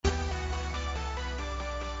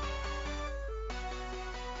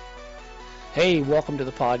Hey, welcome to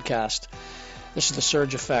the podcast. This is The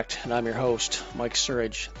Surge Effect, and I'm your host, Mike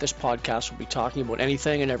Surge. This podcast will be talking about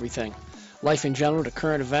anything and everything, life in general to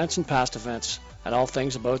current events and past events, and all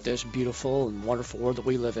things about this beautiful and wonderful world that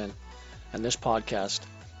we live in. And this podcast,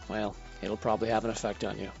 well, it'll probably have an effect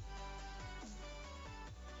on you.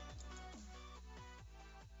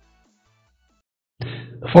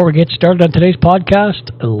 Before we get started on today's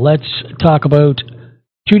podcast, let's talk about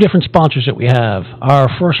two different sponsors that we have. Our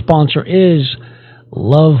first sponsor is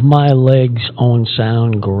Love My Legs Own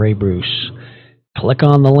Sound Grey Bruce. Click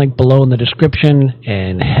on the link below in the description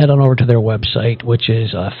and head on over to their website, which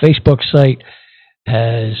is a Facebook site.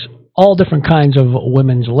 Has all different kinds of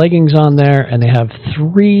women's leggings on there, and they have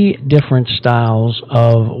 3 different styles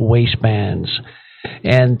of waistbands.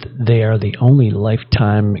 And they are the only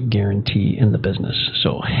lifetime guarantee in the business.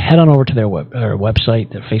 So head on over to their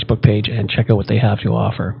website, their Facebook page, and check out what they have to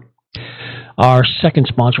offer. Our second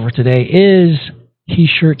sponsor for today is He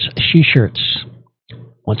Shirts, She Shirts.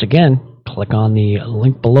 Once again, click on the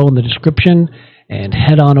link below in the description and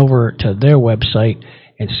head on over to their website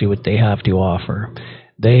and see what they have to offer.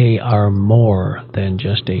 They are more than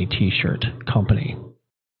just a t-shirt company.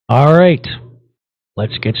 All right,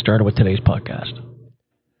 let's get started with today's podcast.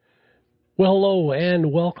 Well, hello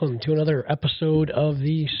and welcome to another episode of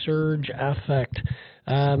the Surge Effect.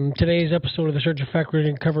 Today's episode of the Surge Effect, we're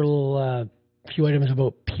going to cover a few items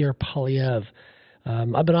about Pierre Poilievre.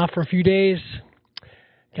 I've been off for a few days.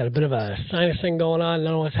 Got a bit of a sinus thing going on. I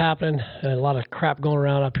don't know what's happening. A lot of crap going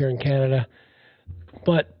around up here in Canada.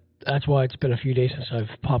 But that's why it's been a few days since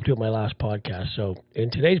I've popped out my last podcast. So in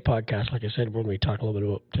today's podcast, like I said, we're going to be talking a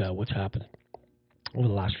little bit about what's happened over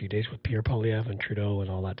the last few days with Pierre Poilievre and Trudeau and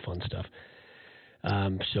all that fun stuff.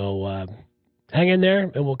 So hang in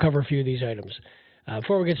there, and we'll cover a few of these items.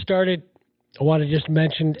 Before we get started, I want to just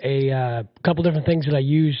mention a couple different things that I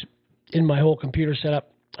use in my whole computer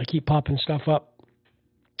setup. I keep popping stuff up,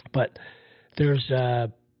 but there's,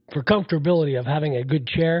 for comfortability of having a good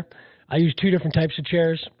chair, I use 2 different types of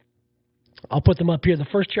chairs. I'll put them up here. The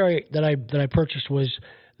first chair that I purchased was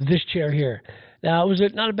this chair here. Now, it was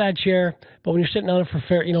not a bad chair, but when you're sitting on it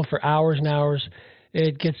for hours and hours,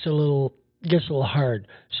 it gets a little hard.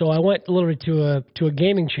 So I went a little bit to a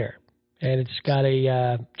gaming chair, and it's got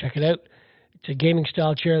a check it out. It's a gaming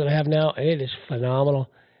style chair that I have now, and it is phenomenal.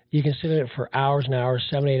 You can sit in it for hours and hours,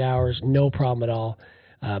 7-8 hours, no problem at all.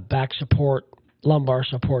 Back support, lumbar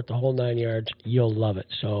support, the whole 9 yards. You'll love it.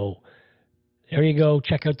 So there you go.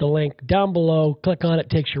 Check out the link down below. Click on it.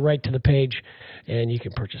 Takes you right to the page, and you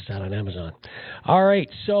can purchase that on Amazon. All right.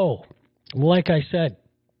 So, like I said,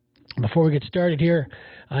 before we get started here,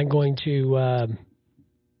 I'm going to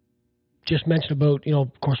just mention about,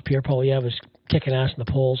 of course, Pierre Poilievre is kicking ass in the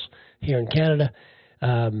polls here in Canada.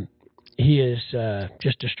 He is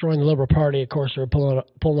just destroying the Liberal Party. Of course, they're pulling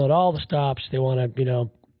out all the stops. They want to,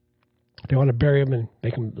 they want to bury him and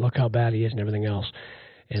make him look how bad he is and everything else.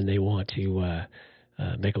 And they want to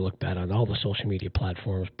make him look bad on all the social media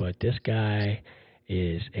platforms. But this guy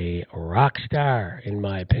is a rock star, in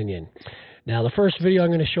my opinion. Now, the first video I'm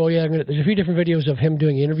going to show you, there's a few different videos of him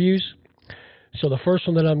doing interviews. So the first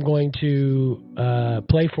one that I'm going to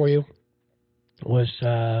play for you was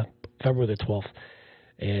February the 12th.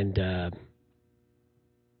 And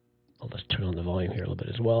I'll just turn on the volume here a little bit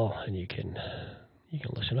as well, and you can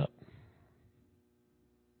listen up.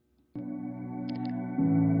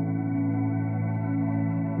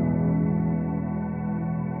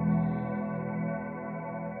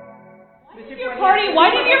 Why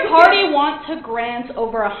did your party want to grant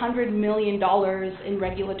over $100 million in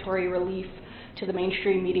regulatory relief to the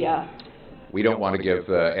mainstream media? We don't want to give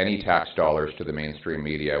any tax dollars to the mainstream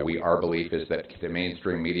media. Our belief is that the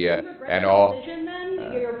mainstream media and all... Decision,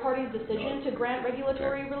 then? Your party's decision to grant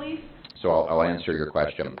regulatory relief? So I'll answer your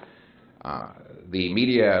question. The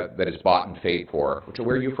media that is bought and paid for...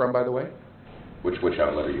 Where are you from, by the way? Which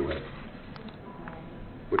outlet are you with?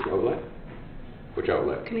 Which outlet? Which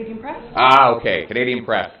outlet? Canadian Press. Okay, Canadian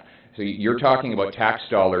Press. So you're talking about tax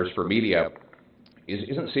dollars for media.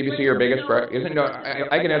 Isn't CBC your biggest... Isn't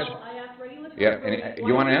I can answer... Yeah, and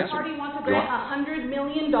you want to answer? The party wants to grant $100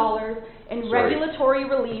 million in regulatory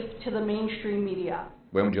relief to the mainstream media.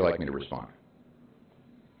 When would you like me to respond?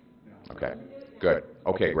 Okay, good.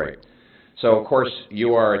 Okay, great. So, of course,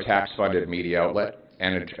 you are a tax-funded media outlet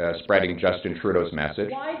and spreading Justin Trudeau's message.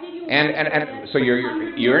 Why did you and so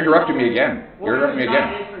you're interrupting me again. You're interrupting me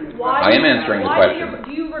again. I am answering the question.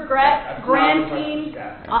 Do you regret granting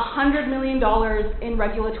 $100 million in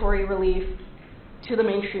regulatory relief to the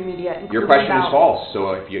mainstream media? Your question is false.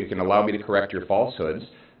 So if you can allow me to correct your falsehoods,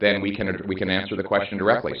 then we can answer the question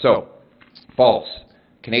directly. So, false.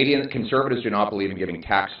 Canadian Conservatives do not believe in giving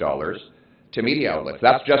tax dollars to media outlets.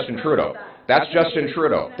 That's Justin Trudeau. That's Justin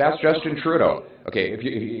Trudeau. That's Justin Trudeau. Okay,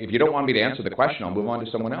 if you don't want me to answer the question, I'll move on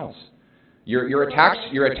to someone else. You're a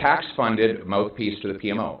tax-funded mouthpiece to the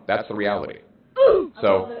PMO. That's the reality.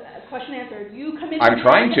 So, question answered. You come in. I'm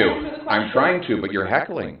trying to, but you're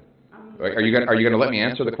heckling. Are you going to let me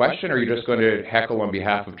answer the question, or are you just going to heckle on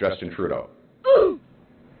behalf of Justin Trudeau?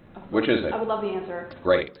 Which is it? I would love the answer.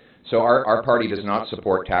 Great. So our party does not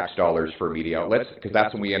support tax dollars for media outlets, because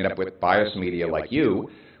that's when we end up with biased media like you,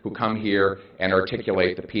 who come here and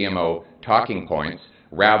articulate the PMO talking points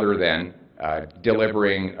rather than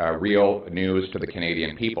delivering real news to the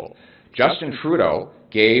Canadian people. Justin Trudeau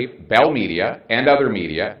gave Bell Media and other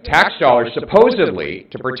media tax dollars supposedly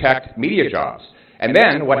to protect media jobs. And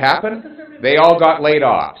then what happened? They all got laid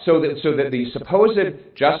off. So that the supposed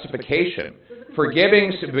justification for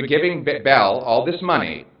giving Bell all this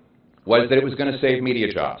money was that it was going to save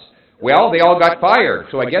media jobs. Well, they all got fired.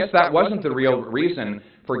 So I guess that wasn't the real reason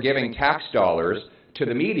for giving tax dollars to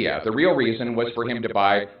the media. The real reason was for him to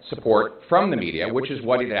buy support from the media, which is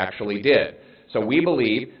what it actually did. So we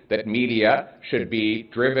believe that media should be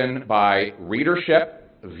driven by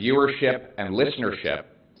readership, viewership, and listenership,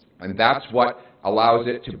 and that's what allows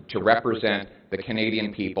it to represent the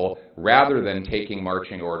Canadian people rather than taking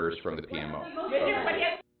marching orders from the PMO.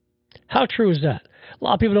 How true is that? A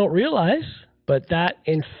lot of people don't realize, but that,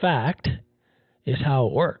 in fact, is how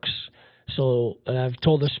it works. So, and I've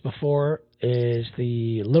told this before, is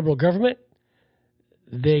the Liberal government,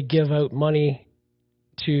 they give out money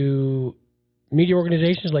to media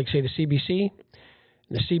organizations like, say, the CBC.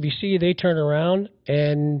 The CBC, they turn around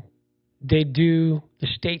and they do the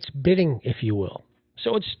state's bidding, if you will.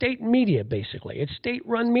 So it's state media, basically. It's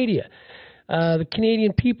state-run media. The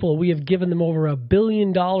Canadian people, we have given them over $1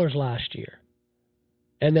 billion last year.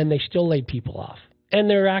 And then they still laid people off. And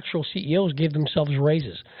their actual CEOs gave themselves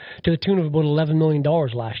raises to the tune of about $11 million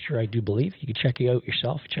last year, I do believe. You can check it out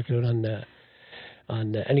yourself. Check it out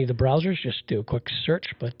on any of the browsers. Just do a quick search.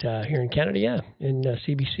 But here in Canada, yeah, in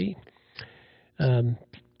CBC,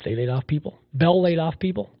 they laid off people. Bell laid off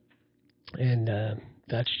people. And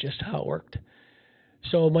that's just how it worked.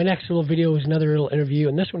 So my next little video is another little interview.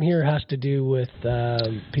 And this one here has to do with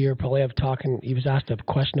Pierre Poilievre talking. He was asked a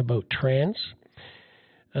question about trans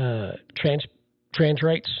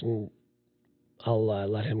rights, and I'll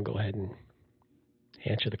let him go ahead and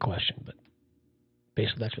answer the question. But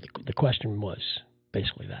basically, that's what the question was.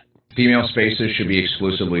 Basically, that female spaces should be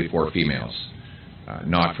exclusively for females,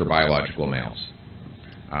 not for biological males.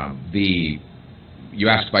 You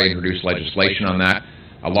asked if I introduced legislation on that.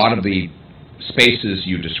 A lot of the spaces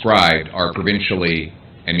you described are provincially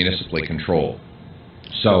and municipally controlled.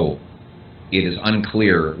 So it is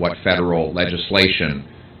unclear what federal legislation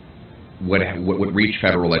would reach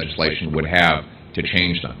federal legislation would have to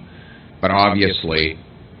change them. But obviously,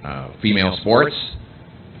 female sports,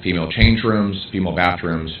 female change rooms, female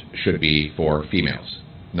bathrooms should be for females,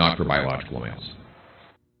 not for biological males.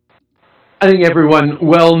 I think everyone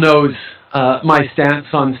well knows my stance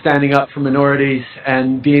on standing up for minorities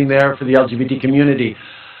and being there for the LGBT community.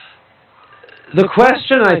 The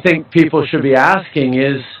question I think people should be asking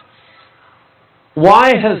is,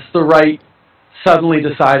 why has the right suddenly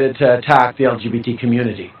decided to attack the LGBT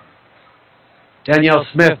community? Danielle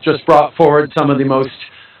Smith just brought forward some of the most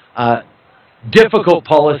difficult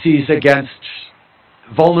policies against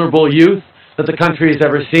vulnerable youth that the country has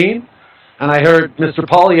ever seen. And I heard Mr.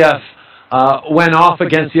 Poilievre went off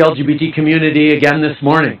against the LGBT community again this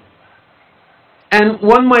morning. And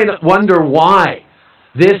one might wonder why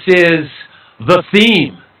this is the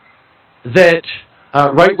theme that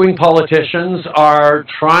right-wing politicians are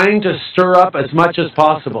trying to stir up as much as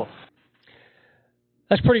possible.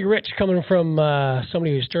 That's pretty rich coming from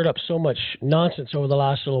somebody who's stirred up so much nonsense over the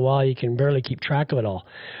last little while you can barely keep track of it all.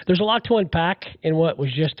 There's a lot to unpack in what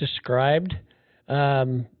was just described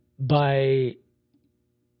by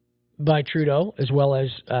Trudeau as well as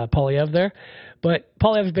Poilievre there. But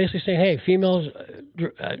Poilievre is basically saying, hey, females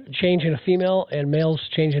change in a female and males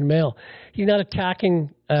change in male. He's not attacking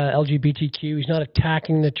LGBTQ. He's not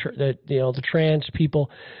attacking the trans people.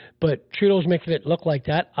 But Trudeau's making it look like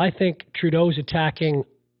that. I think Trudeau's attacking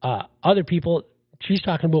other people. She's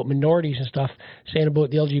talking about minorities and stuff, saying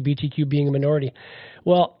about the LGBTQ being a minority.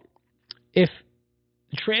 Well, if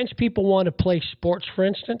trans people want to play sports, for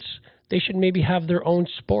instance, they should maybe have their own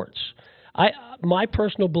sports. My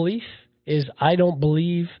personal belief is I don't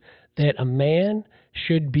believe that a man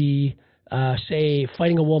should be, say,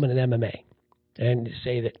 fighting a woman in MMA and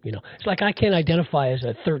say that, it's like I can't identify as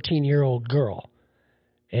a 13-year-old girl.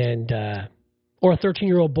 And Or a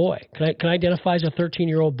 13-year-old boy. Can I identify as a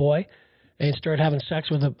 13-year-old boy and start having sex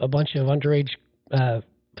with a bunch of underage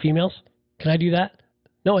females? Can I do that?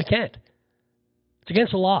 No, I can't. It's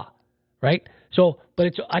against the law, right? So,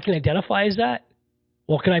 but I can identify as that.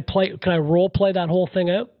 Well, can I role play that whole thing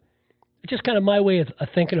out? It's just kind of my way of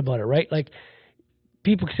thinking about it, right? Like,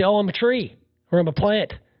 people can say, oh, I'm a tree or I'm a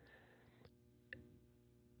plant.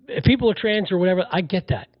 If people are trans or whatever, I get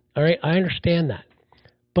that, all right? I understand that.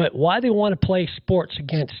 But why they want to play sports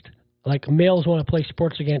against, like males want to play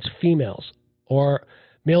sports against females, or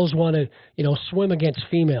males want to, swim against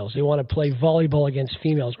females. They want to play volleyball against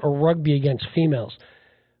females or rugby against females.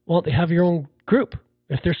 Well, they have your own group.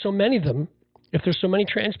 If there's so many of them, if there's so many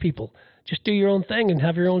trans people, just do your own thing and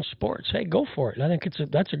have your own sports. Hey, go for it. I think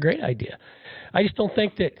that's a great idea. I just don't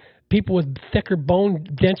think that people with thicker bone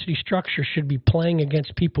density structure should be playing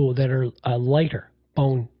against people that are lighter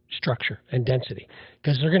bone structure and density,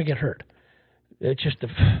 because they're going to get hurt. It's just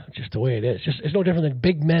the way it is. It's no different than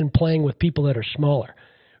big men playing with people that are smaller.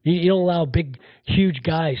 You don't allow big, huge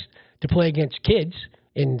guys to play against kids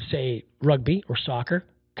in, say, rugby or soccer,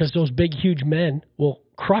 because those big, huge men will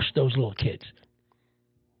crush those little kids.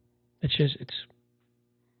 It's just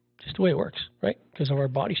the way it works, right? Because of our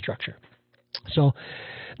body structure. So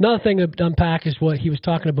another thing to unpack is what he was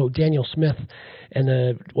talking about, Daniel Smith,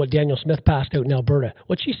 and what Daniel Smith passed out in Alberta.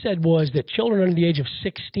 What she said was that children under the age of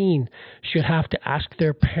 16 should have to ask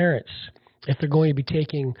their parents if they're going to be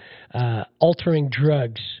taking altering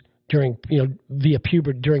drugs during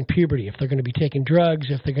puberty, if they're going to be taking drugs,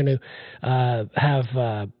 if they're going to have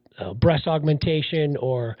breast augmentation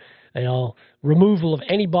or removal of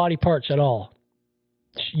any body parts at all.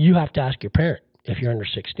 You have to ask your parent if you're under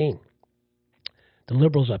 16. The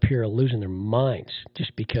liberals up here are losing their minds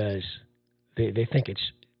just because they think it's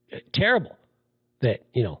terrible that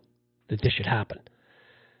this should happen.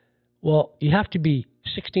 Well, you have to be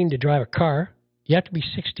 16 to drive a car. You have to be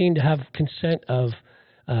 16 to have consent of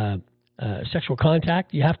sexual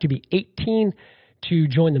contact. You have to be 18 to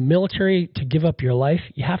join the military, to give up your life.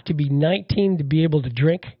 You have to be 19 to be able to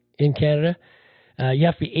drink in Canada. You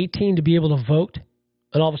have to be 18 to be able to vote.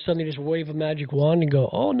 And all of a sudden, they just wave a magic wand and go,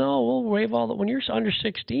 oh, no, we'll waive all that. When you're under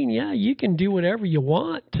 16, yeah, you can do whatever you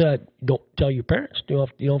want. Don't tell your parents. You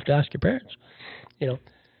don't have to ask your parents.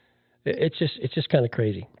 It's just kind of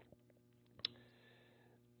crazy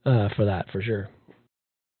for that, for sure.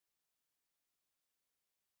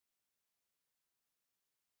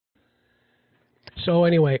 So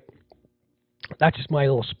anyway, that's just my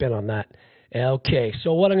little spin on that. Okay,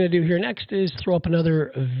 so what I'm going to do here next is throw up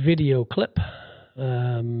another video clip.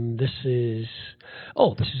 This is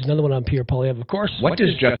another one on Pierre Poilievre, of course.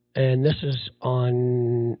 And this is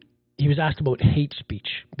on, he was asked about hate speech,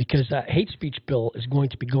 because that hate speech bill is going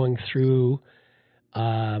to be going through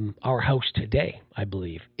our House today, I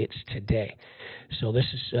believe. It's today. So this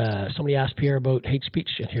is, somebody asked Pierre about hate speech,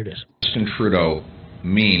 and here it is. Justin Trudeau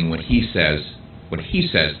mean when he says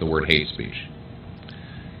the word hate speech?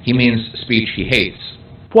 He means speech he hates.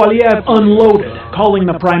 Poilievre unloaded, calling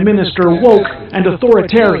the Prime Minister woke and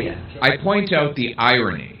authoritarian. I point out the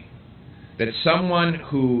irony that someone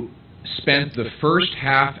who spent the first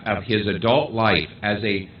half of his adult life as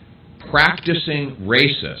a practicing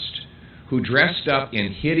racist, who dressed up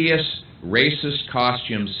in hideous racist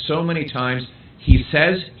costumes so many times he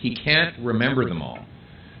says he can't remember them all,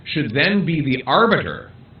 should then be the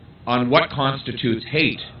arbiter on what constitutes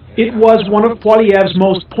hate. It was one of Poilievre's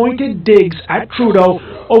most pointed digs at Trudeau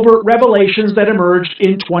over revelations that emerged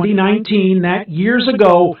in 2019 that years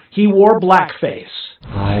ago he wore blackface.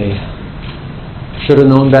 I should have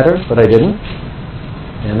known better, but I didn't,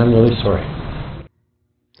 and I'm really sorry.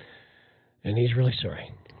 And he's really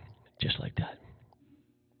sorry, just like that.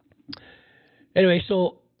 Anyway,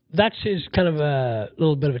 so that's his kind of a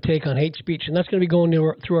little bit of a take on hate speech, and that's going to be going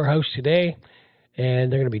through our House today.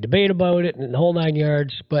 And they're going to be debating about it and the whole 9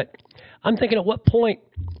 yards. But I'm thinking, at what point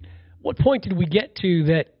did we get to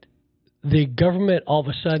that the government all of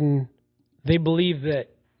a sudden, they believe that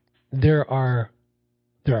they're our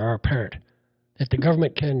parent, that the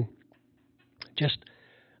government can just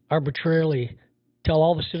arbitrarily tell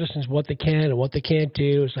all the citizens what they can and what they can't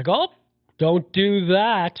do. It's like, oh, don't do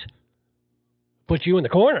that. Put you in the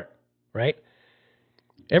corner, right?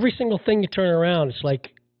 Every single thing you turn around, it's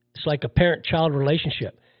like a parent-child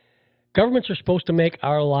relationship. Governments are supposed to make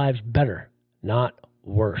our lives better, not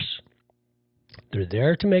worse. They're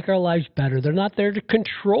there to make our lives better. They're not there to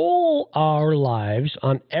control our lives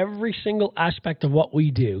on every single aspect of what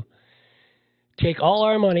we do. Take all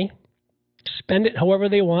our money, spend it however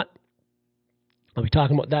they want. I'll be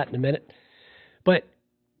talking about that in a minute. But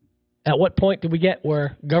At what point do we get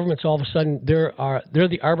where governments all of a sudden they're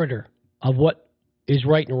the arbiter of what is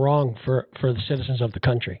right and wrong for the citizens of the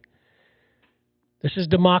country? This is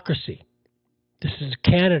democracy. This is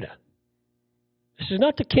Canada. This is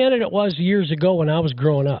not the Canada it was years ago when I was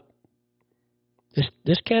growing up.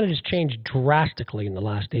 This Canada's changed drastically in the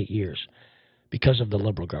last 8 years because of the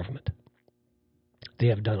Liberal government. They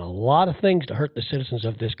have done a lot of things to hurt the citizens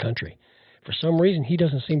of this country. For some reason, he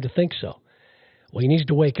doesn't seem to think so. Well, he needs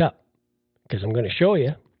to wake up, because I'm going to show you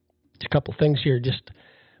a couple things here just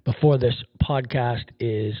before this podcast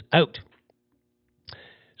is out.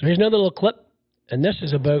 So here's another little clip, and this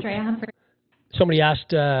is about, somebody asked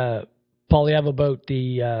Poilievre about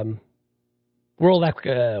the World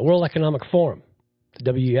Economic Forum,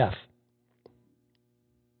 the WEF.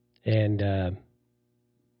 And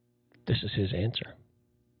this is his answer.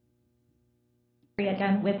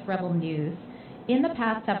 Again with Rebel News. In the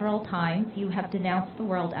past several times, you have denounced the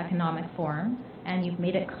World Economic Forum, and you've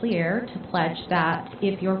made it clear to pledge that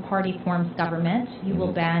if your party forms government, you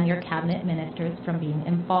will ban your cabinet ministers from being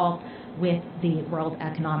involved with the World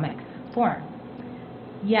Economic Forum.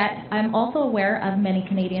 Yet, I'm also aware of many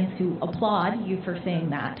Canadians who applaud you for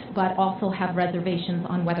saying that, but also have reservations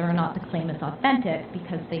on whether or not the claim is authentic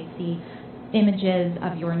because they see images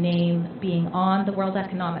of your name being on the World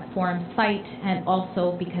Economic Forum site, and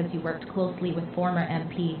also because you worked closely with former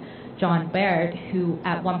MP John Baird, who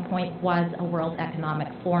at one point was a World Economic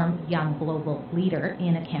Forum Young Global Leader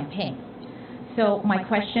in a campaign. So my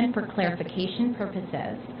question for clarification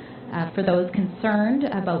purposes, for those concerned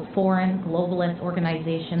about foreign globalist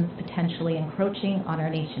organizations potentially encroaching on our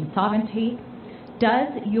nation's sovereignty, does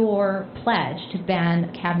your pledge to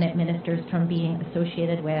ban cabinet ministers from being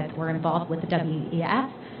associated with or involved with the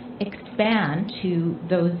WEF expand to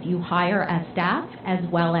those you hire as staff as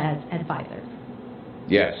well as advisors?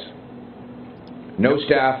 Yes. No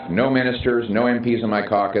staff, no ministers, no MPs in my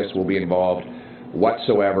caucus will be involved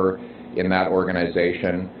whatsoever in that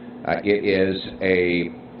organization. It is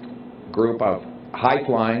a group of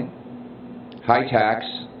high-flying, high-tax,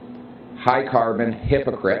 high-carbon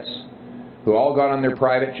hypocrites who all got on their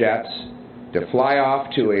private jets to fly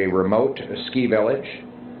off to a remote ski village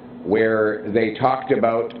where they talked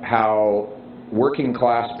about how working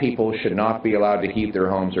class people should not be allowed to heat their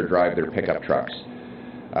homes or drive their pickup trucks.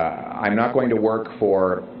 I'm not going to work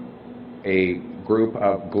for a group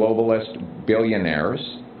of globalist billionaires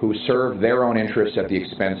who serve their own interests at the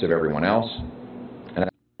expense of everyone else.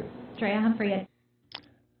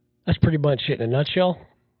 That's pretty much it in a nutshell.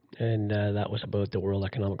 And that was about the World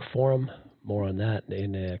Economic Forum. More on that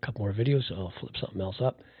in a couple more videos. I'll flip something else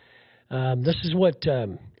up. This is what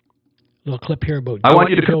little clip here about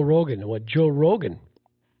Joe Rogan.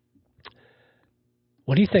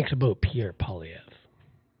 What he thinks about Pierre Poilievre.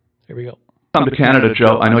 Here we go. Come to Canada,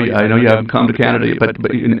 Joe. I know you haven't come to Canada, but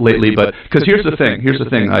lately. But because here's the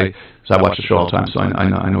thing. I watch the show all the time, so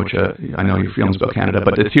I know your feelings about Canada.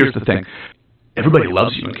 But here's the thing. Everybody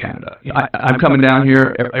loves you in Canada. I'm coming down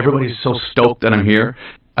here. Everybody's so stoked that I'm here.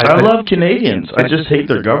 I love Canadians. I just hate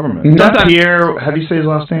their government. Not Pierre. How do you say his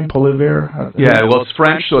last name? Poilievre. Yeah. Well, it's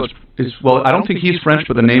French, so it's well. I don't think he's French,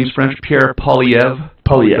 but the name's French. Pierre Poilievre.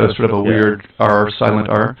 Poilievre. Sort of a weird R, silent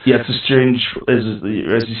R. Yeah, it's a strange.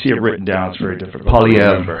 As you see it written down, it's very difficult.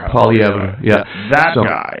 Poilievre. Yeah.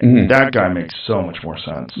 That guy makes so much more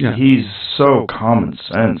sense. Yeah. He's so common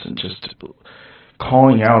sense and just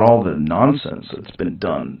calling out all the nonsense that's been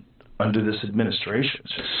done under this administration.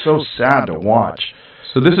 It's just so sad to watch.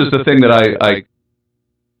 So this is the thing that I...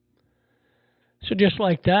 So just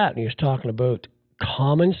like that, he was talking about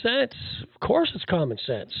common sense. Of course it's common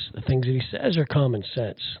sense. The things that he says are common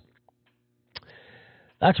sense.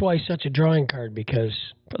 That's why he's such a drawing card, because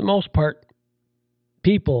for the most part,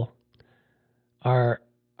 people are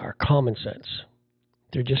common sense.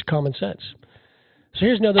 They're just common sense. So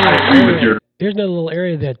here's another little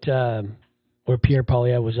area that where Pierre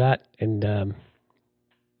Poilievre was at, and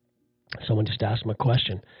someone just asked him a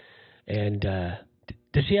question. And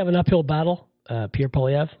does he have an uphill battle, Pierre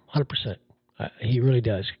Poilievre? 100%. He really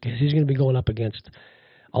does, because he's going to be going up against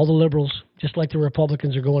all the liberals, just like the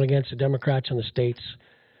Republicans are going against the Democrats in the States.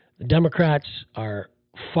 The Democrats are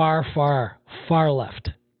far, far, far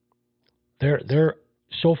left. They're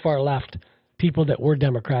so far left, people that were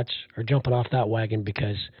Democrats are jumping off that wagon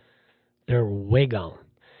because they're way gone.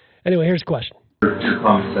 Anyway, here's the question.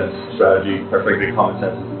 Common sense strategy, quite frankly, common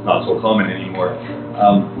sense is not so common anymore.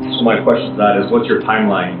 So my question to that is, what's your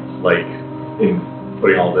timeline like in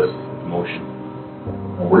putting all this into motion?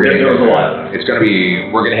 We're going to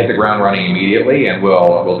hit the ground running immediately, and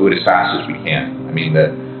we'll do it as fast as we can. I mean,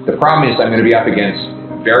 the problem is I'm going to be up against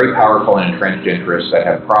very powerful and entrenched interests that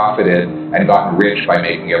have profited and gotten rich by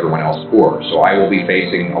making everyone else poor. So I will be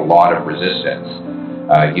facing a lot of resistance.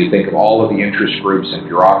 You think of all of the interest groups and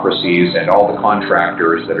bureaucracies and all the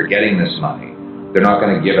contractors that are getting this money. They're not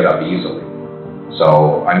going to give it up easily.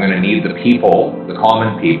 So I'm going to need the people, the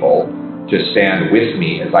common people, to stand with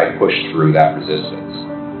me as I push through that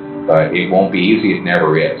resistance. But it won't be easy, it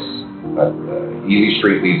never is. But easy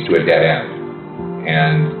street leads to a dead end.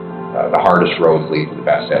 And the hardest roads lead to the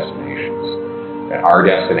best destinations. And our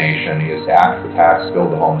destination is to act the tax,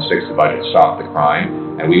 build the homes, fix the budget, stop the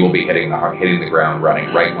crime, and we will be hitting the ground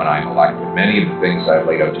running right when I'm elected. Many of the things I've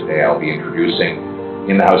laid out today I'll be introducing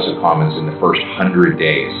in the House of Commons in the first 100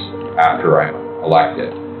 days after I'm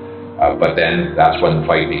elected. But then that's when the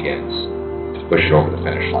fight begins, to push it over the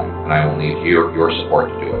finish line. And I will need your support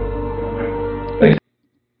to do it. Thank you.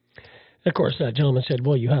 Of course, that gentleman said,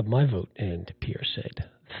 well, you have my vote. And Pierre said,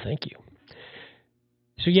 thank you.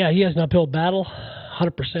 So, yeah, he has an uphill battle,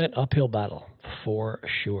 100% uphill battle, for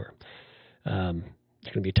sure. It's going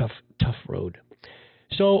to be a tough road.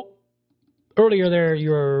 So, earlier there,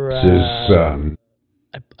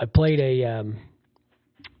 I played a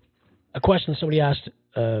question somebody asked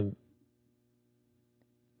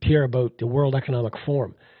Pierre about the World Economic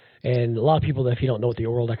Forum. And a lot of people, if you don't know what the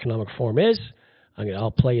World Economic Forum is,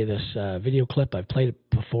 I'll play you this video clip. I've played it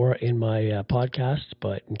before in my podcasts,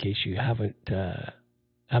 but in case you have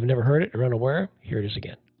never heard it or unaware, here it is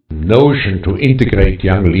again. Notion to integrate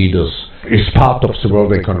young leaders is part of the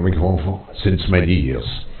World Economic Forum since many years.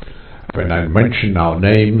 When I mention now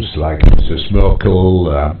names like Mrs.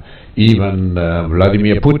 Merkel, even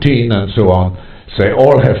Vladimir Putin and so on, they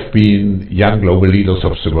all have been young global leaders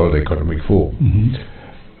of the World Economic Forum.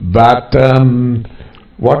 Mm-hmm. But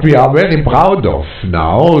what we are very proud of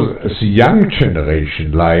now, the young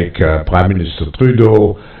generation, like Prime Minister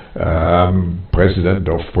Trudeau, President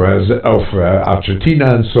of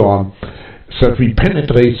Argentina and so on, that we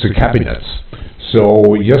penetrate the cabinets.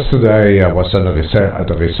 So yesterday I was at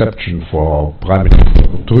a reception for Prime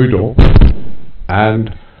Minister Trudeau,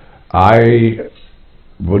 and I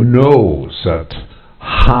know that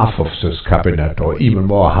half of this cabinet, or even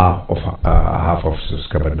more half of this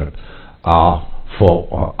cabinet, are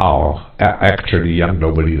for our actually young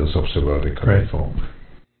global leaders of the World Economic Forum.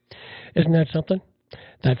 Isn't that something?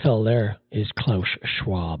 That fellow there is Klaus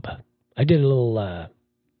Schwab. I did a little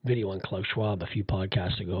video on Klaus Schwab a few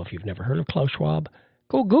podcasts ago. If you've never heard of Klaus Schwab,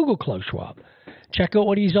 go Google Klaus Schwab. Check out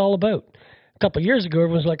what he's all about. A couple of years ago,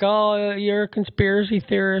 everyone's like, oh, you're a conspiracy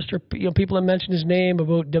theorist, or people that mentioned his name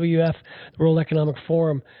about WF, the World Economic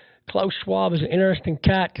Forum. Klaus Schwab is an interesting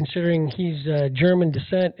cat, considering he's German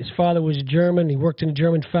descent. His father was German. He worked in a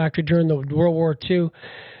German factory during the World War II.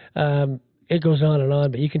 It goes on and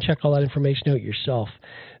on, but you can check all that information out yourself.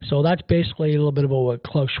 So that's basically a little bit about what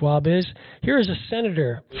Klaus Schwab is. Here is a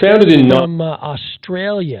senator from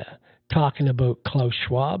Australia talking about Klaus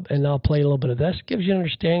Schwab, and I'll play a little bit of this. Gives you an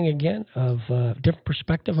understanding, again, of a different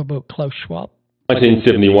perspective about Klaus Schwab.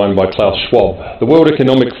 1971 by Klaus Schwab. The World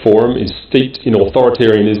Economic Forum is steeped in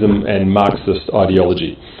authoritarianism and Marxist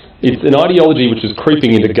ideology. It's an ideology which is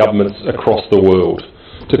creeping into governments across the world.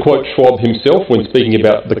 To quote Schwab himself when speaking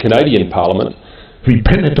about the Canadian Parliament, we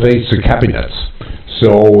penetrate the cabinets.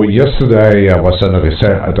 So yesterday I was at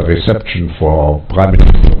a reception for Prime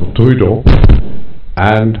Minister Trudeau,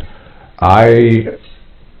 and I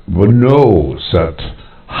know that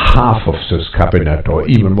half of this cabinet, or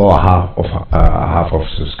even more half of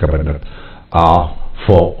this cabinet, are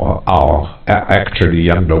for our actually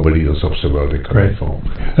young global leaders of the World Economic Forum.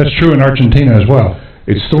 That's true in Argentina as well.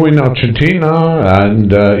 It's true in Argentina, and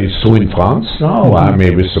it's true in France now. I'm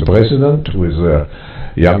with the president, with a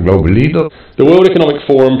young global leader. The World Economic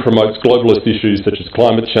Forum promotes globalist issues such as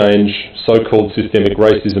climate change, so-called systemic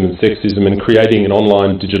racism and sexism, and creating an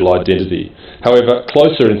online digital identity. However,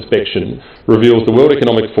 closer inspection reveals the World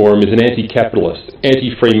Economic Forum is an anti-capitalist,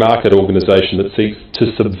 anti-free market organisation that seeks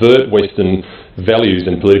to subvert Western values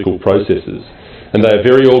and political processes. And they are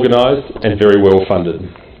very organised and very well funded.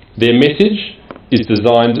 Their message is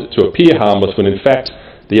designed to appear harmless when in fact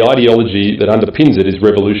the ideology that underpins it is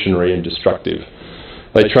revolutionary and destructive.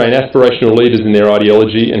 They train aspirational leaders in their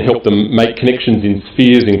ideology and help them make connections in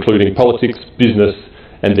spheres including politics, business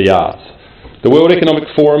and the arts. The World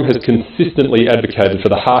Economic Forum has consistently advocated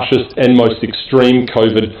for the harshest and most extreme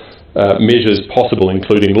COVID measures possible,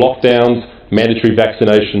 including lockdowns, mandatory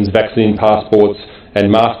vaccinations, vaccine passports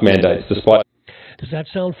and mask mandates, despite... Does that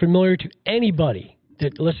sound familiar to anybody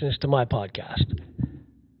that listens to my podcast?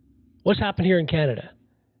 What's happened here in Canada?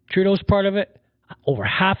 Trudeau's part of it. Over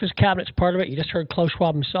half his cabinet's part of it. You just heard Klaus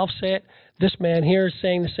Schwab himself say it. This man here is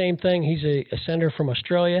saying the same thing. He's a senator from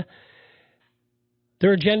Australia.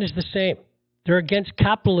 Their agenda is the same. They're against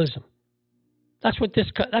capitalism. That's what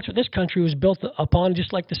this country was built upon,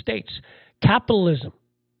 just like the States. Capitalism.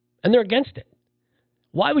 And they're against it.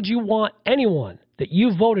 Why would you want anyone that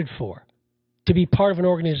you voted for to be part of an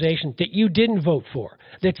organization that you didn't vote for,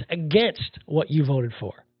 that's against what you voted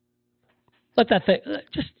for? Let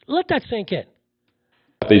that sink in.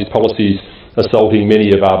 These policies assaulting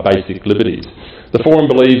many of our basic liberties. The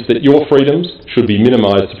Forum believes that your freedoms should be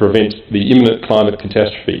minimised to prevent the imminent climate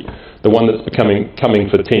catastrophe, the one that's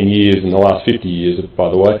coming for 10 years in the last 50 years,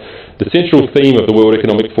 by the way. The central theme of the World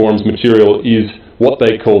Economic Forum's material is what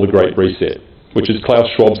they call the Great Reset, which is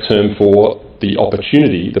Klaus Schwab's term for the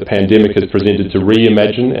opportunity the pandemic has presented to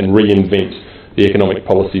reimagine and reinvent the economic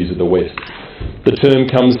policies of the West. The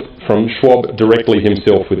term comes from Schwab directly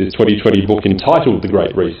himself with his 2020 book entitled The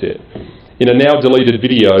Great Reset. In a now deleted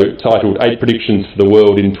video titled 8 Predictions for the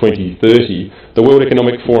World in 2030, the World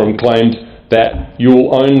Economic Forum claimed that you'll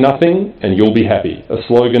own nothing and you'll be happy, a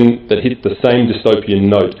slogan that hit the same dystopian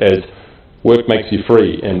note as work makes you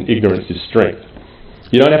free and ignorance is strength.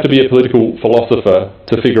 You don't have to be a political philosopher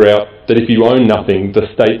to figure out that if you own nothing, the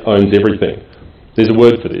state owns everything. There's a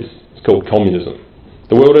word for this. It's called communism.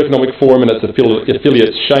 The World Economic Forum and its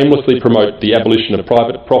affiliates shamelessly promote the abolition of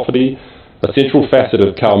private property, a central facet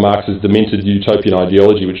of Karl Marx's demented utopian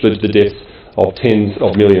ideology which led to the deaths of tens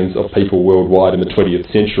of millions of people worldwide in the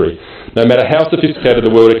 20th century. No matter how sophisticated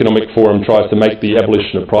the World Economic Forum tries to make the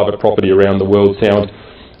abolition of private property around the world sound,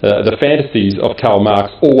 the fantasies of Karl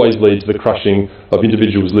Marx always lead to the crushing of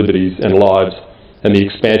individuals' liberties and lives and the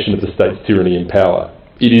expansion of the state's tyranny and power.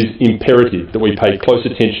 It is imperative that we pay close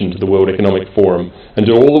attention to the World Economic Forum and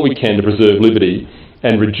do all that we can to preserve liberty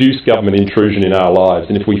and reduce government intrusion in our lives.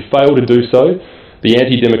 And if we fail to do so, the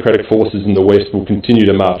anti-democratic forces in the West will continue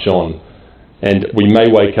to march on. And we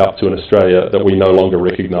may wake up to an Australia that we no longer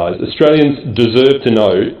recognise. Australians deserve to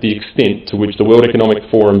know the extent to which the World Economic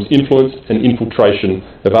Forum's influence and infiltration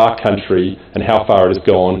of our country and how far it has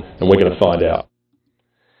gone, and we're going to find out.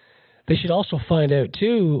 They should also find out,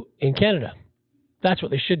 too, in Canada. That's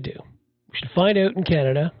what they should do. We should find out in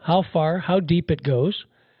Canada how far, how deep it goes,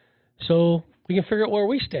 so we can figure out where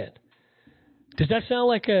we stand. Does that sound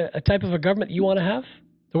like a type of a government you want to have?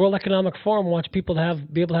 The World Economic Forum wants people to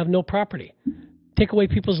be able to have no property, take away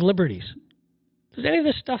people's liberties. Does any of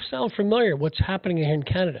this stuff sound familiar, what's happening here in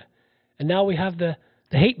Canada? And now we have the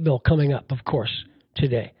hate bill coming up, of course,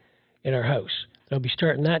 today in our House. They'll be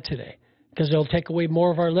starting that today because they'll take away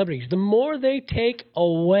more of our liberties. The more they take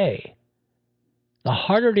away, the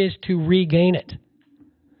harder it is to regain it.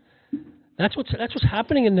 That's what's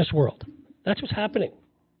happening in this world. That's what's happening.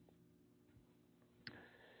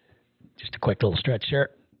 Just a quick little stretch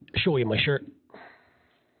there. Show you my shirt.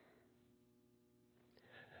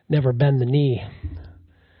 Never bend the knee.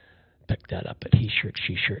 Pick that up at He Shirts,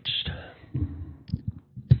 She Shirts.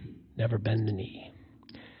 Never bend the knee.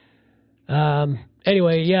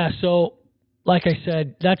 Anyway, yeah, so like I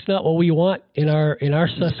said, that's not what we want in our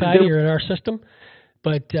society or in our system.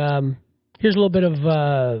 But here's a little bit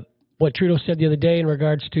of what Trudeau said the other day in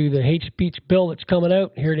regards to the hate speech bill that's coming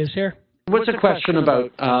out. Here it is here. What's a question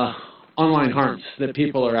about online harms that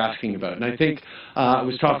people are asking about? And I think I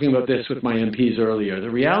was talking about this with my MPs earlier. The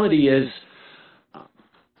reality is, I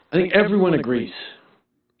think everyone agrees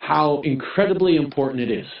how incredibly important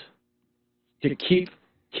it is to keep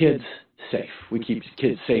kids safe. We keep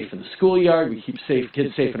kids safe in the schoolyard. We keep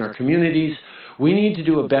kids safe in our communities. We need to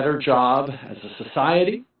do a better job as a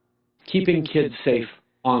society keeping kids safe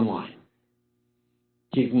online.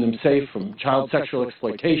 Keeping them safe from child sexual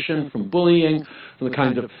exploitation, from bullying, from the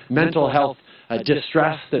kinds of mental health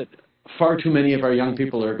distress that far too many of our young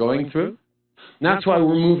people are going through. And that's why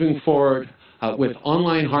we're moving forward with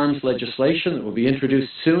online harms legislation that will be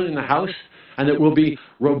introduced soon in the House and that will be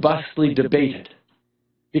robustly debated.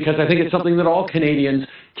 Because I think it's something that all Canadians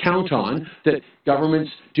count on, that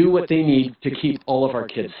governments do what they need to keep all of our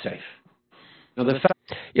kids safe. Now,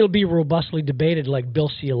 it'll be robustly debated like Bill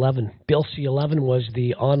C-11. Bill C-11 was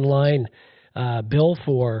the online bill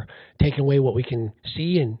for taking away what we can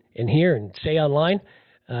see and hear and say online.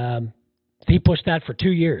 He pushed that for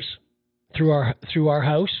 2 years through our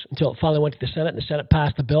House until it finally went to the Senate, and the Senate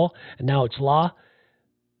passed the bill, and now it's law.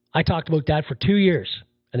 I talked about that for 2 years,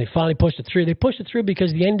 and they finally pushed it through. They pushed it through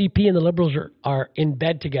because the NDP and the Liberals are in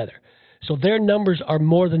bed together. So their numbers are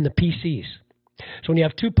more than the PCs. So when you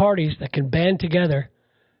have two parties that can band together,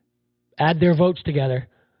 add their votes together,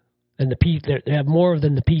 and they have more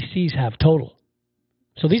than the PCs have total.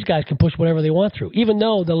 So these guys can push whatever they want through, even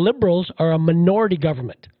though the Liberals are a minority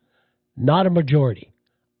government, not a majority,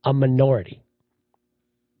 a minority.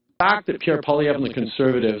 The fact that Pierre Poilievre and the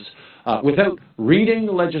Conservatives, without reading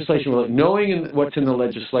the legislation, without knowing what's in the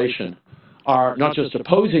legislation, are not just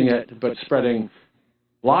opposing it, but spreading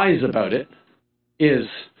lies about it, is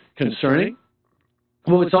concerning.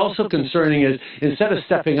 What's also concerning is, instead of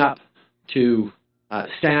stepping up to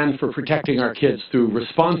stand for protecting our kids through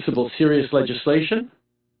responsible, serious legislation,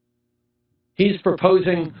 he's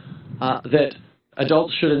proposing that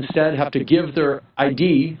adults should instead have to give their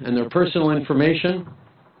ID and their personal information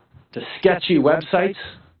to sketchy websites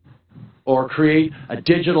or create a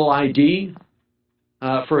digital ID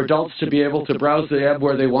for adults to be able to browse the web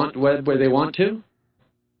where they want to.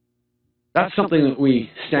 That's something that we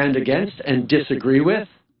stand against and disagree with.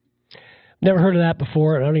 Never heard of that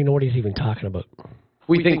before, and I don't even know what he's even talking about.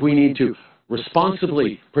 We think we need to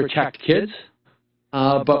responsibly protect kids,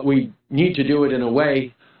 but we need to do it in a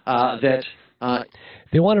way that...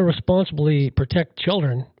 if they want to responsibly protect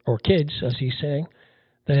children, or kids, as he's saying,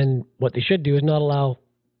 then what they should do is not allow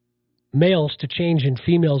males to change in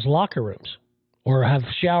females' locker rooms or have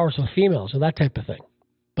showers with females or that type of thing.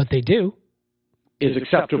 But they do. Is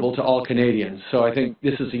acceptable to all Canadians. So I think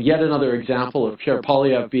this is yet another example of Pierre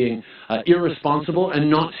Poilievre being irresponsible and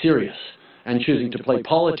not serious and choosing to play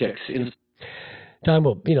politics. Talking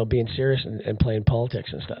about, being serious and playing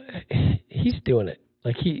politics and stuff. He's doing it.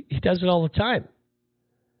 Like, he does it all the time.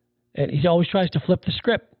 And he always tries to flip the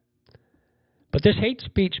script. But this hate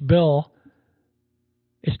speech bill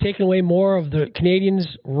is taking away more of the Canadians'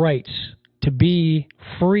 rights to be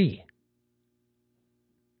free,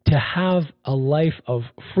 to have a life of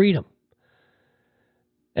freedom.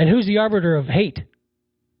 And who's the arbiter of hate?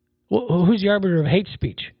 Who's the arbiter of hate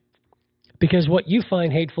speech? Because what you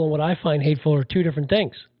find hateful and what I find hateful are two different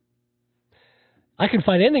things. I can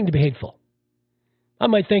find anything to be hateful. I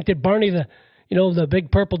might think that Barney, the big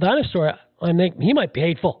purple dinosaur, I think he might be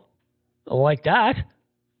hateful. I don't like that.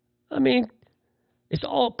 I mean, it's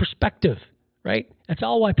all perspective, right? That's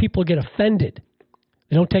all why people get offended.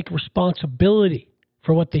 They don't take responsibility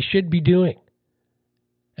for what they should be doing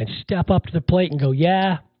and step up to the plate and go,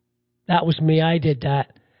 yeah, that was me, I did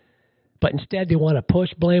that. But instead they want to push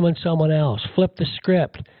blame on someone else, flip the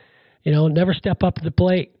script, never step up to the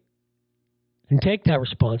plate and take that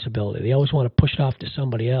responsibility. They always want to push it off to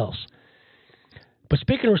somebody else. But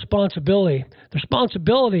speaking of responsibility, the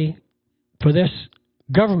responsibility for this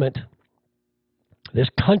government, this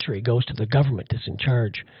country, goes to the government that's in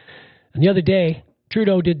charge. And the other day,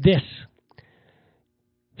 Trudeau did this.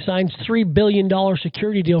 Signs $3 billion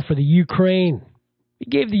security deal for the Ukraine. He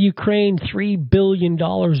gave the Ukraine $3 billion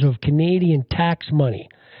of Canadian tax money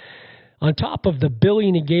on top of the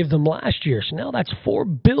billion he gave them last year. So now that's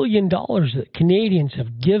 $4 billion that Canadians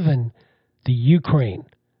have given the Ukraine.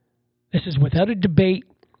 This is without a debate,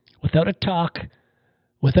 without a talk,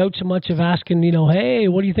 without so much of asking, hey,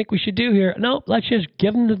 what do you think we should do here? No, let's just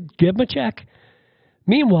give them a check.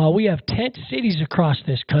 Meanwhile, we have tent cities across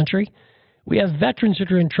this country. We have veterans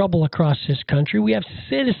that are in trouble across this country. We have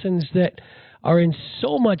citizens that are in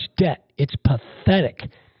so much debt. It's pathetic.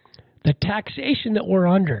 The taxation that we're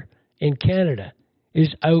under in Canada is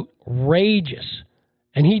outrageous.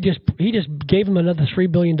 And he just gave him another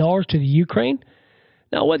 $3 billion to the Ukraine.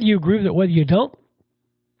 Now, whether you agree with it, whether you don't,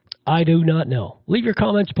 I do not know. Leave your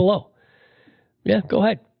comments below. Yeah, go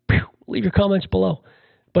ahead. Leave your comments below.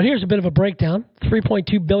 But here's a bit of a breakdown.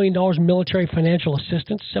 $3.2 billion in military financial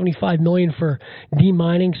assistance, $75 million for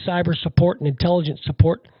demining, cyber support, and intelligence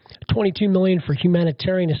support, $22 million for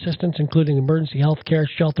humanitarian assistance, including emergency health care,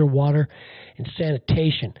 shelter, water, and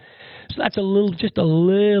sanitation. So that's just a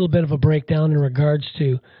little bit of a breakdown in regards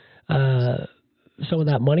to some of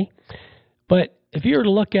that money. But if you were to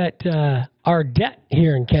look at our debt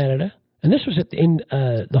here in Canada, and this was in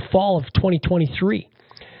the fall of 2023,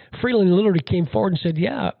 Freeland literally came forward and said,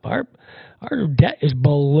 yeah, our debt is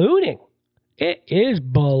ballooning. It is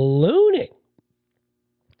ballooning.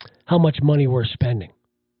 How much money we're spending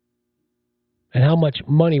and how much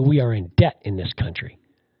money we are in debt in this country.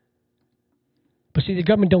 But see, the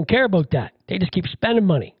government don't care about that. They just keep spending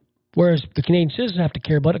money, whereas the Canadian citizens have to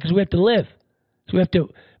care about it because we have to live. So we have to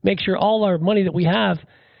make sure all our money that we have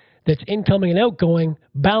that's incoming and outgoing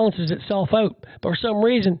balances itself out. But for some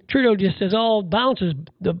reason, Trudeau just says, balances,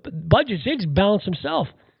 the budgets, they just balance himself.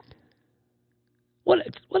 What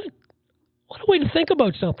a way to think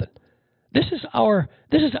about something. This is our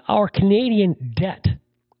Canadian debt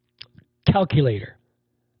calculator.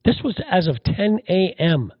 This was as of 10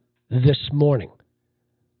 a.m. this morning.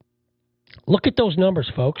 Look at those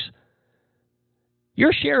numbers, folks.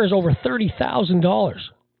 Your share is over $30,000.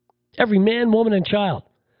 Every man, woman, and child.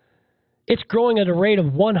 It's growing at a rate of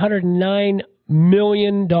 $109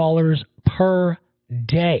 million per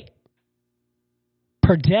day.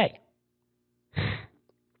 Per day.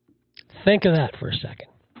 Think of that for a second.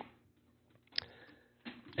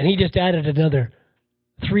 And he just added another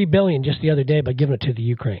 $3 billion just the other day by giving it to the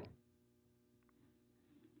Ukraine.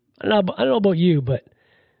 I don't know about you, but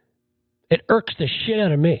it irks the shit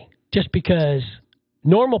out of me just because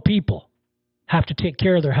normal people have to take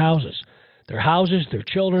care of their houses, their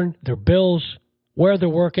children, their bills, where they're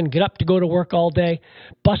working, get up to go to work all day,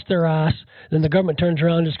 bust their ass. Then the government turns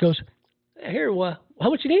around and just goes, here, how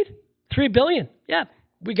much you need? $3 billion. Yeah,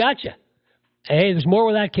 we got you. Hey, there's more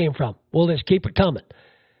where that came from. We'll just keep it coming.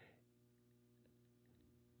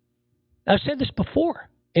 I've said this before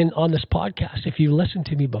on this podcast. If you listened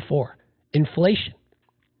to me before, inflation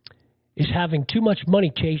is having too much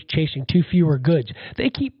money chasing too fewer goods. They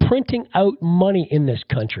keep printing out money in this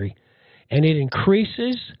country, and it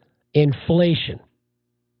increases inflation.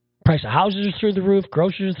 Price of houses are through the roof,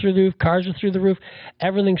 groceries are through the roof, cars are through the roof,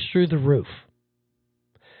 everything's through the roof.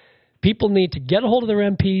 People need to get a hold of their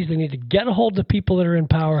MPs, they need to get a hold of the people that are in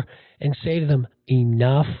power and say to them,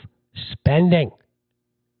 enough spending.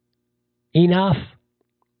 Enough.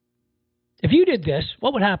 If you did this,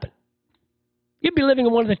 what would happen? You'd be living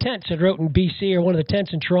in one of the tents that are out in BC or one of the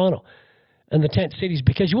tents in Toronto and the tent cities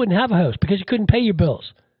because you wouldn't have a house, because you couldn't pay your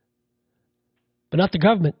bills. But not the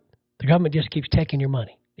government. The government just keeps taking your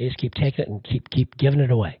money. They just keep taking it and keep giving it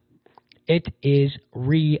away. It is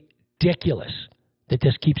ridiculous that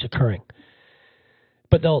this keeps occurring.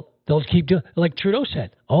 But they'll keep doing, like Trudeau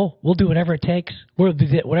said, oh, we'll do whatever it takes. We'll do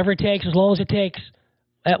whatever it takes as long as it takes.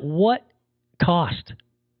 At what cost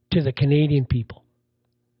to the Canadian people?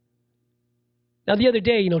 Now, the other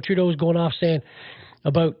day, Trudeau was going off saying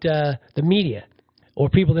about the media or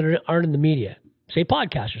people that aren't in the media, say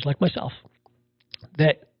podcasters like myself,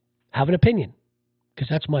 that have an opinion, because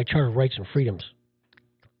that's my Charter of Rights and Freedoms.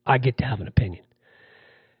 I get to have an opinion.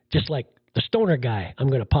 Just like the stoner guy. I'm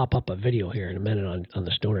going to pop up a video here in a minute on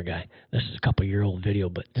the stoner guy. This is a couple-year-old video,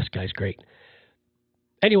 but this guy's great.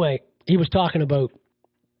 Anyway, he was talking about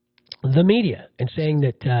the media and saying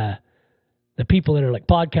that the people that are like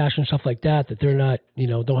podcasters and stuff like that they're not,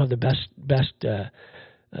 don't have the best the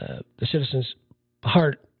citizens'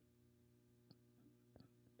 heart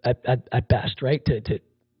at best, right? To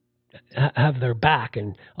have their back.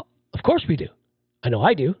 And of course we do. I know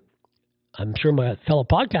I do. I'm sure my fellow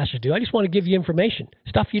podcasters do. I just want to give you information,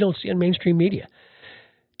 stuff you don't see in mainstream media.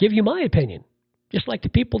 Give you my opinion, just like the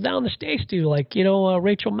people down the States do, like,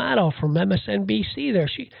 Rachel Maddow from MSNBC there.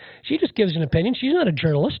 She just gives an opinion. She's not a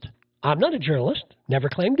journalist. I'm not a journalist. Never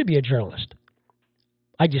claimed to be a journalist.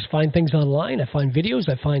 I just find things online. I find videos.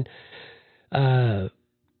 I find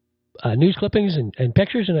news clippings and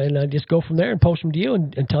pictures, and I just go from there and post them to you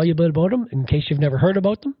and tell you a bit about them in case you've never heard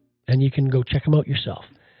about them, and you can go check them out yourself.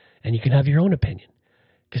 And you can have your own opinion,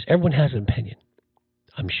 because everyone has an opinion,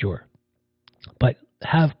 I'm sure. But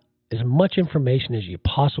have as much information as you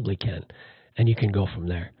possibly can, and you can go from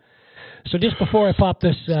there. So just before I pop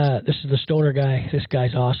this, this is the stoner guy. This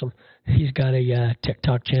guy's awesome. He's got a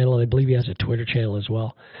TikTok channel, and I believe he has a Twitter channel as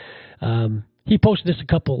well. He posted this a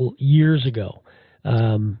couple years ago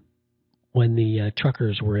when the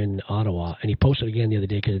truckers were in Ottawa, and he posted it again the other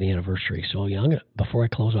day because of the anniversary. So before I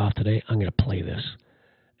close off today, I'm going to play this.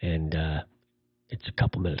 And it's a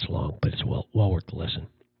couple minutes long, but it's well worth the listen.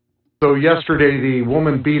 So yesterday, the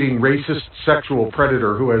woman-beating racist sexual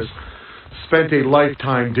predator who has spent a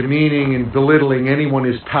lifetime demeaning and belittling anyone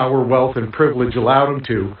his power, wealth, and privilege allowed him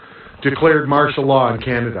to, declared martial law in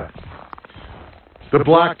Canada. The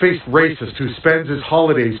black-faced racist who spends his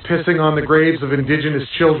holidays pissing on the graves of Indigenous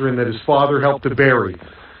children that his father helped to bury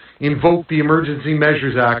invoked the Emergency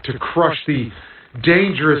Measures Act to crush the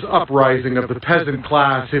dangerous uprising of the peasant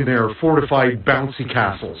class in their fortified bouncy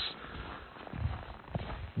castles.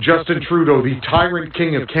 Justin Trudeau, the tyrant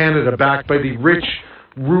king of Canada, backed by the rich,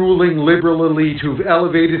 ruling liberal elite who've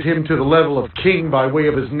elevated him to the level of king by way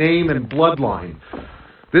of his name and bloodline.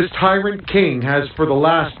 This tyrant king has, for the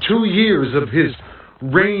last 2 years of his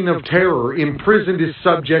reign of terror, imprisoned his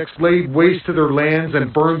subjects, laid waste to their lands,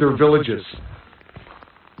 and burned their villages.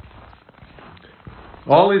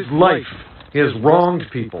 All his life, he has wronged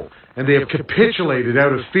people, and they have capitulated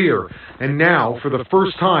out of fear. And now, for the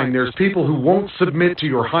first time, there's people who won't submit to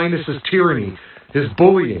your Highness's tyranny, his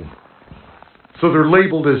bullying. So they're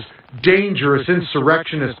labeled as dangerous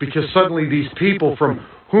insurrectionists because suddenly these people from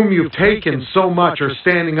whom you've taken so much are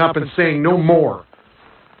standing up and saying no more.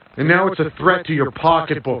 And now it's a threat to your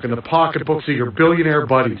pocketbook and the pocketbooks of your billionaire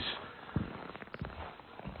buddies.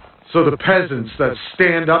 So the peasants that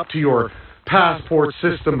stand up to your passport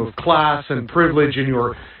system of class and privilege and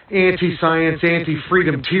your Anti-science,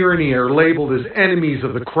 anti-freedom tyranny are labeled as enemies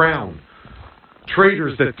of the crown.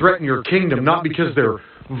 Traitors that threaten your kingdom, not because they're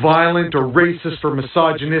violent or racist or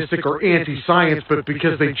misogynistic or anti-science, but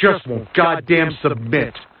because they just won't goddamn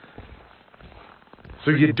submit.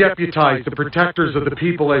 So you deputize the protectors of the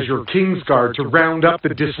people as your Kingsguard to round up the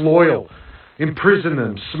disloyal, imprison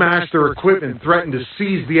them, smash their equipment, threaten to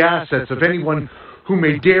seize the assets of anyone who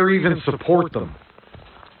may dare even support them.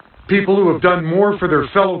 People who have done more for their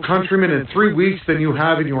fellow countrymen in 3 weeks than you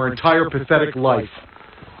have in your entire pathetic life.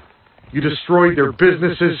 You destroyed their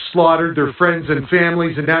businesses, slaughtered their friends and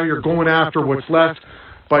families, and now you're going after what's left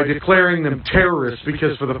by declaring them terrorists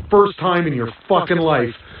because for the first time in your fucking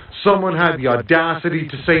life, someone had the audacity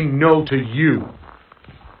to say no to you.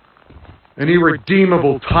 An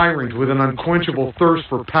irredeemable tyrant with an unquenchable thirst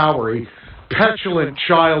for power, a petulant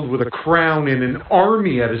child with a crown and an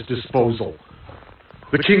army at his disposal.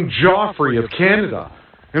 The King Joffrey of Canada,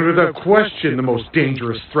 and without question the most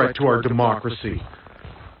dangerous threat to our democracy.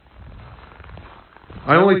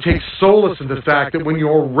 I only take solace in the fact that when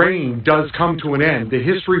your reign does come to an end, the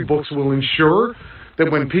history books will ensure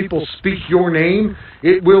that when people speak your name,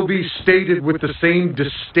 it will be stated with the same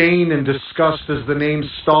disdain and disgust as the names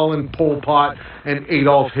Stalin, Pol Pot, and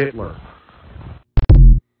Adolf Hitler.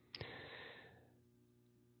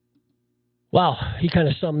 Wow, he kind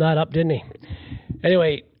of summed that up, didn't he?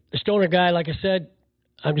 Anyway, the stoner guy, like I said,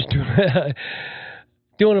 I'm just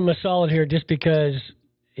doing him a solid here just because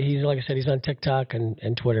he's, like I said, he's on TikTok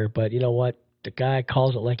and Twitter. But you know what? The guy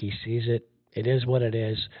calls it like he sees it. It is what it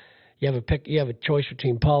is. You have a choice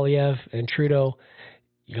between Poilievre and Trudeau.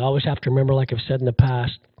 You always have to remember, like I've said in the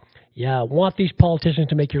past, yeah, want these politicians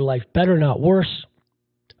to make your life better, not worse.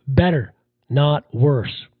 Better, not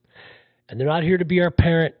worse. And they're not here to be our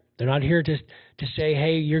parent. They're not here to say,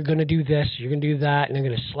 hey, you're going to do this, you're going to do that, and they're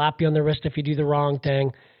going to slap you on the wrist if you do the wrong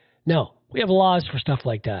thing. No, we have laws for stuff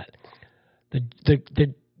like that.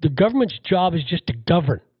 The government's job is just to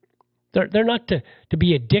govern. They're not to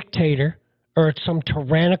be a dictator or some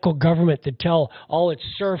tyrannical government to tell all its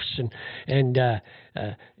serfs and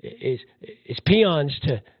its peons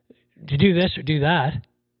to do this or do that.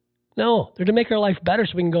 No, they're to make our life better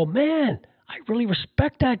so we can go, man, I really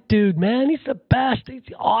respect that dude, man. He's the best. He's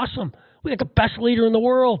awesome. We got the best leader in the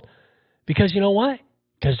world. Because you know what?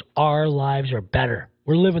 Because our lives are better.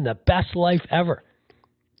 We're living the best life ever.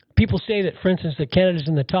 People say that, for instance, that Canada's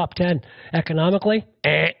in the top 10 economically.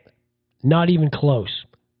 Not even close.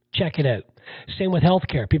 Check it out. Same with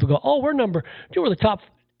healthcare. People go, oh, we're the top.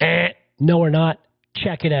 No, we're not.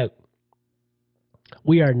 Check it out.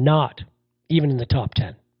 We are not even in the top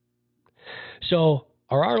 10. So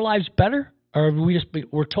are our lives better? Or are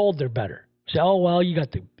we're told they're better? Say, oh, well, you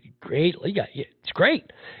got the great, it's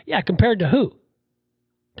great. Yeah, compared to who?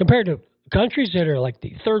 Compared to countries that are like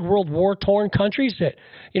the Third World War torn countries that,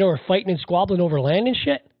 are fighting and squabbling over land and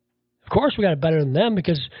shit? Of course we got it better than them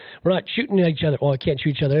because we're not shooting at each other. Well, I can't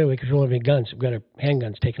shoot each other anyway because we don't have any guns. We've got our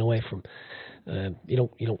handguns taken away from, you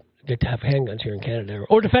don't get to have handguns here in Canada.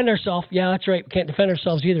 Or defend ourselves. Yeah, that's right. We can't defend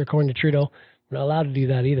ourselves either, according to Trudeau. We're not allowed to do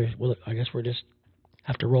that either. Well, I guess we're just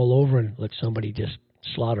have to roll over and let somebody just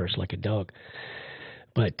slaughter us like a dog.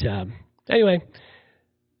 But anyway,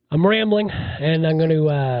 I'm rambling, and I'm going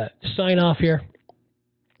to sign off here.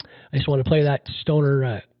 I just want to play that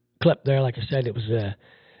stoner clip there. Like I said,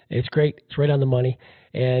 it's great. It's right on the money.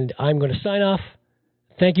 And I'm going to sign off.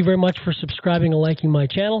 Thank you very much for subscribing and liking my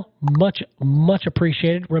channel. Much, much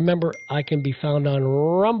appreciated. Remember, I can be found on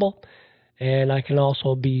Rumble, and I can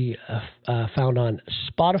also be found on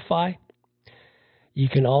Spotify. You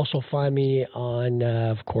can also find me on,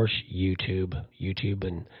 of course, YouTube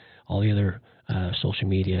and all the other social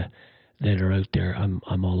media that are out there.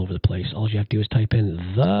 I'm all over the place. All you have to do is type in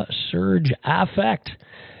The Surge Affect,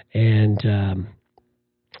 and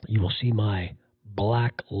you will see my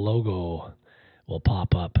black logo will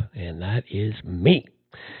pop up, and that is me.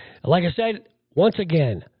 Like I said, once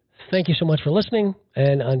again, thank you so much for listening,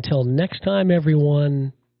 and until next time,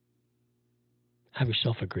 everyone, have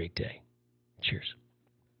yourself a great day. Cheers.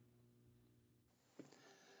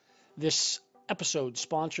 This episode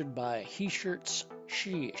sponsored by He Shirts,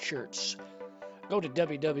 She Shirts. Go to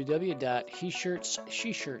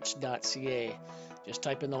www.heshirtssheshirts.ca. Just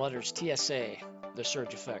type in the letters TSA, The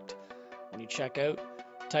Surge Effect. When you check out,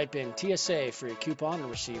 type in TSA for your coupon and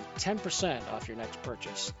receive 10% off your next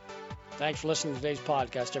purchase. Thanks for listening to today's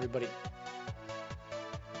podcast, everybody.